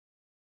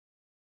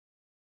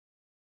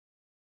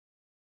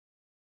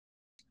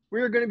We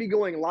are going to be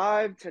going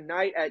live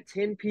tonight at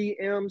 10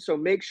 p.m. So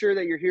make sure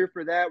that you're here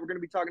for that. We're going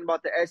to be talking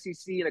about the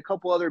SEC and a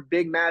couple other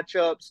big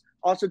matchups,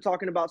 also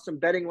talking about some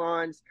betting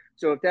lines.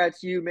 So if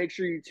that's you, make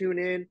sure you tune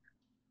in.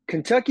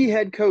 Kentucky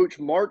head coach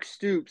Mark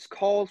Stoops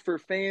calls for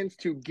fans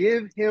to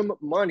give him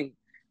money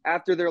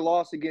after their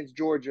loss against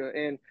Georgia.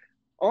 And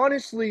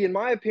honestly, in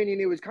my opinion,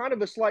 it was kind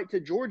of a slight to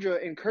Georgia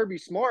and Kirby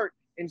Smart,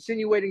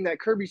 insinuating that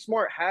Kirby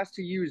Smart has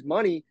to use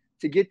money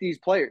to get these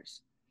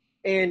players.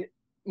 And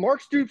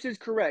Mark Stoops is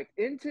correct.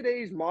 In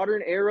today's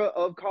modern era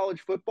of college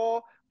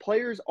football,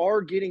 players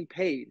are getting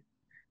paid.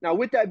 Now,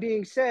 with that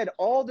being said,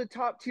 all the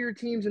top tier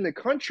teams in the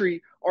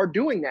country are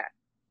doing that.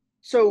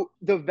 So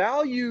the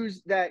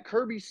values that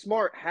Kirby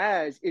Smart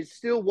has is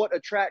still what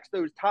attracts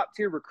those top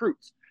tier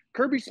recruits.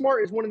 Kirby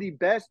Smart is one of the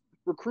best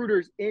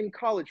recruiters in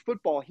college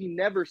football. He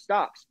never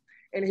stops.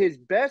 And his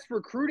best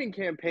recruiting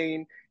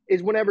campaign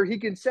is whenever he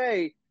can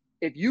say,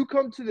 if you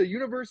come to the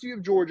University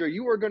of Georgia,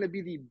 you are going to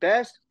be the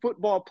best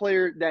football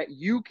player that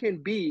you can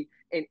be.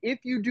 And if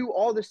you do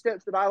all the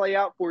steps that I lay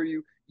out for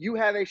you, you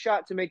have a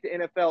shot to make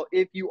the NFL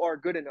if you are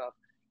good enough.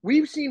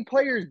 We've seen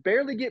players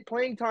barely get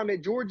playing time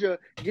at Georgia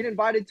get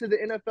invited to the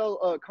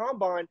NFL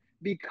Combine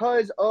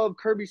because of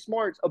Kirby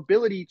Smart's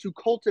ability to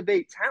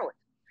cultivate talent.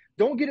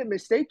 Don't get it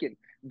mistaken.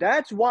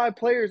 That's why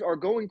players are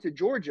going to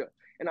Georgia.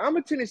 And I'm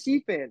a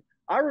Tennessee fan.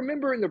 I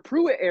remember in the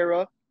Pruitt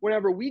era,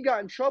 whenever we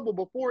got in trouble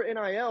before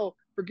NIL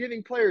for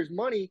giving players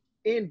money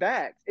in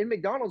bags, in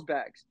McDonald's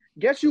bags.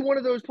 Guess who one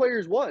of those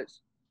players was?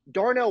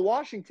 Darnell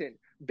Washington,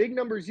 big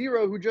number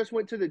 0 who just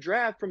went to the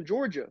draft from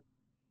Georgia.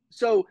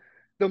 So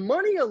the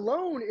money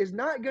alone is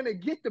not going to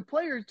get the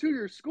players to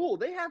your school.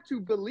 They have to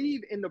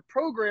believe in the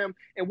program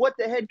and what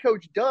the head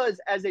coach does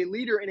as a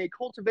leader and a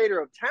cultivator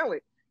of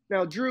talent.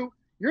 Now, Drew,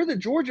 you're the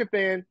Georgia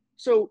fan.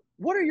 So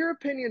what are your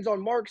opinions on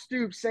Mark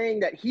Stoops saying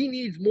that he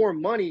needs more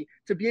money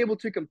to be able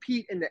to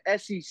compete in the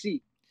SEC?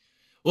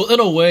 Well,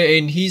 in a way,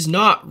 and he's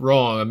not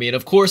wrong. I mean,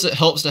 of course, it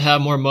helps to have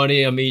more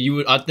money. I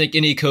mean, I think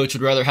any coach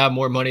would rather have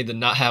more money than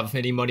not have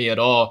any money at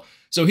all.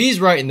 So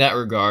he's right in that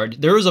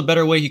regard. There was a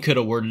better way he could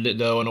have worded it,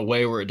 though, in a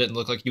way where it didn't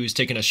look like he was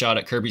taking a shot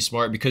at Kirby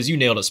Smart, because you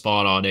nailed it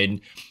spot on,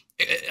 Aiden.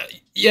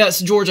 Yes,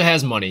 Georgia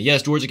has money.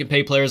 Yes, Georgia can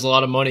pay players a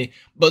lot of money,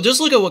 but just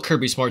look at what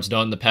Kirby Smart's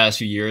done the past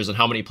few years and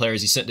how many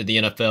players he sent to the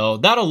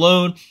NFL. That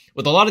alone,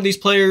 with a lot of these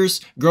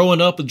players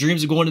growing up with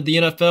dreams of going to the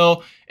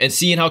NFL and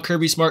seeing how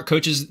Kirby Smart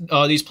coaches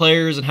these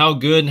players and how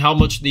good and how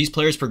much these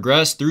players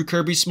progress through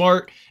Kirby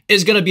Smart,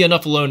 is going to be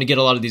enough alone to get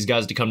a lot of these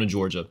guys to come to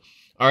Georgia.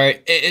 All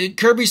right,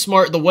 Kirby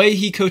Smart, the way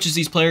he coaches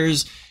these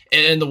players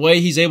and the way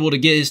he's able to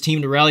get his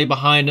team to rally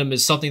behind him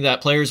is something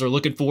that players are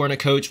looking for in a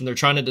coach when they're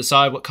trying to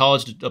decide what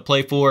college to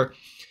play for.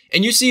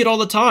 And you see it all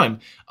the time.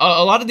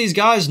 A lot of these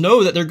guys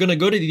know that they're going to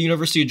go to the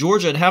University of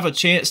Georgia and have a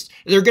chance.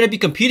 They're going to be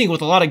competing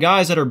with a lot of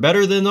guys that are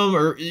better than them,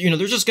 or,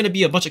 there's just going to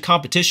be a bunch of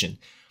competition.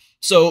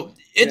 So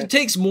it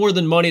takes more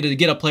than money to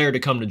get a player to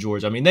come to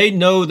Georgia. I mean, they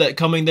know that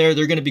coming there,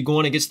 they're going to be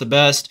going against the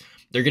best.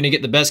 They're going to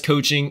get the best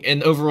coaching,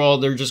 and overall,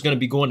 they're just going to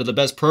be going to the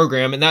best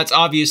program. And that's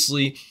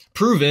obviously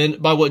proven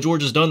by what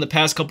Georgia's done the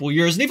past couple of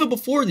years. And even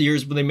before the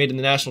years when they made in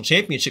the national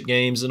championship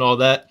games and all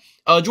that,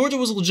 Georgia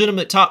was a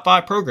legitimate top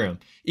 5 program,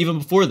 even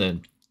before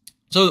then.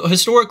 So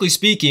historically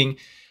speaking,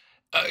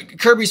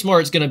 Kirby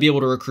Smart's going to be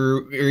able to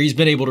recruit, or he's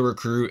been able to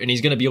recruit, and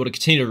he's going to be able to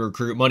continue to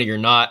recruit, money or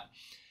not.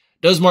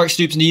 Does Mark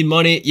Stoops need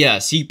money?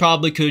 Yes, he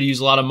probably could use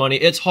a lot of money.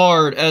 It's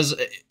hard as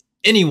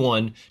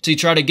anyone to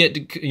try to get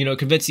to,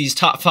 convince these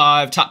top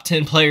 5, top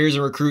 10 players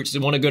and recruits to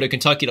want to go to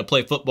Kentucky to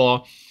play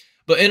football.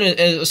 But in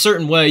a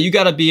certain way, you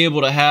got to be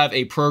able to have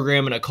a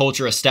program and a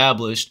culture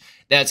established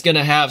that's going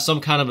to have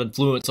some kind of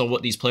influence on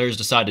what these players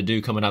decide to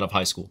do coming out of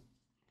high school.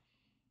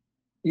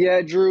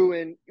 Yeah, Drew.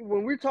 And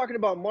when we're talking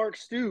about Mark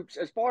Stoops,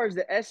 as far as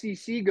the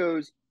SEC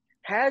goes,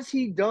 has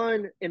he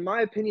done, in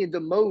my opinion, the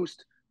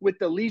most with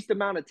the least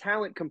amount of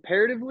talent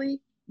comparatively?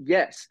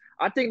 Yes.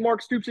 I think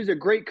Mark Stoops is a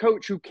great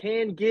coach who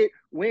can get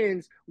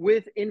wins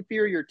with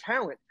inferior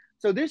talent.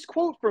 So this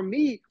quote from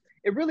me,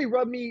 it really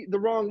rubbed me the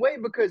wrong way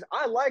because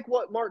I like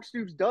what Mark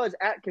Stoops does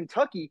at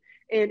Kentucky.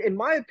 And in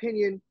my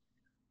opinion,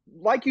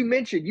 like you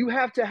mentioned, you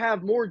have to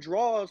have more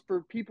draws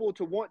for people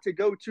to want to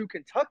go to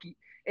Kentucky.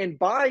 And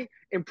by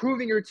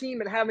improving your team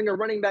and having a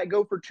running back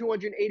go for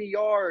 280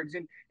 yards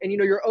and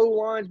your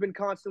O-line's been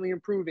constantly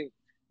improving,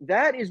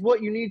 that is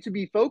what you need to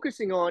be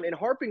focusing on and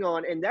harping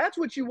on. And that's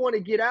what you want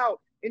to get out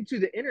into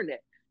the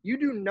internet. You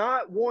do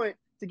not want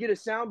to get a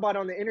soundbite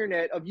on the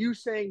internet of you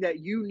saying that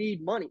you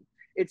need money.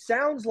 It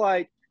sounds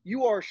like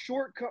you're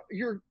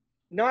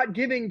not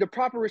giving the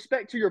proper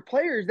respect to your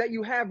players that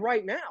you have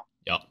right now.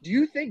 Yep. Do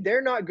you think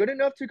they're not good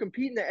enough to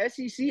compete in the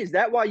SEC? Is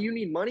that why you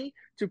need money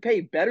to pay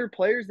better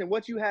players than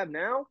what you have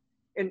now?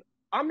 And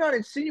I'm not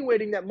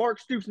insinuating that Mark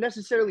Stoops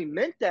necessarily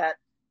meant that,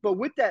 but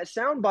with that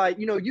soundbite,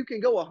 you can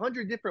go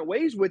 100 different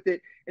ways with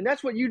it, and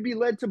that's what you'd be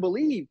led to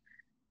believe.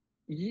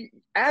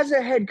 As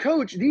a head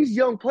coach, these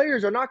young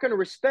players are not going to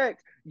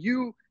respect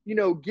you,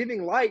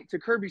 giving light to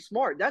Kirby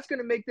Smart. That's going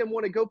to make them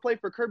want to go play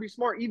for Kirby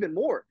Smart even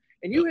more.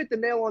 And you hit the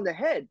nail on the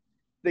head.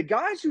 The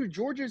guys who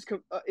Georgia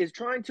is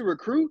trying to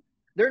recruit,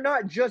 they're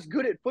not just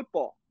good at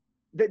football.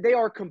 that they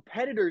are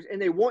competitors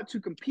and they want to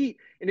compete.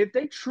 And if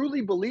they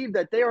truly believe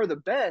that they are the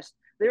best,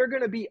 they are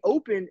going to be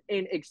open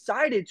and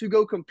excited to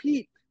go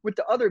compete with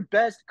the other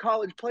best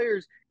college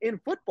players in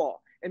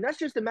football. And that's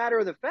just a matter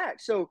of the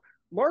fact. So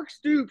Mark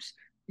Stoops,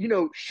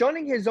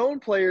 shunning his own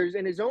players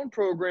and his own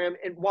program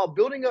and while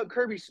building up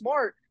Kirby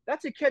Smart,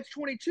 that's a catch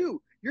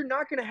 22. You're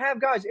not going to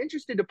have guys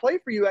interested to play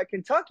for you at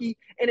Kentucky,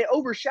 and it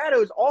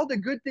overshadows all the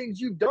good things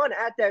you've done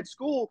at that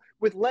school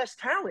with less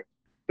talent.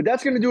 But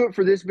that's going to do it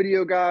for this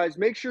video, guys.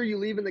 Make sure you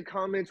leave in the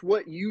comments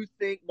what you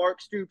think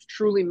Mark Stoops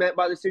truly meant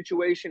by the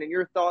situation and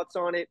your thoughts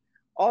on it.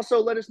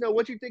 Also, let us know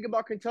what you think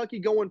about Kentucky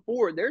going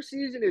forward. Their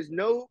season is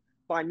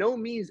by no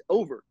means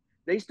over.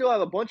 They still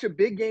have a bunch of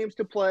big games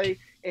to play,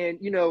 and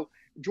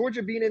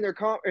Georgia being in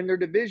their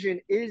division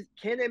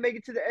can they make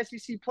it to the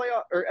SEC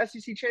playoff or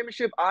SEC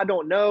championship? I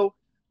don't know,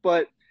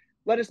 but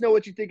let us know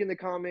what you think in the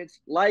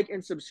comments. Like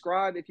and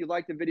subscribe if you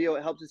like the video.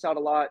 It helps us out a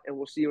lot, and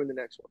we'll see you in the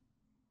next one.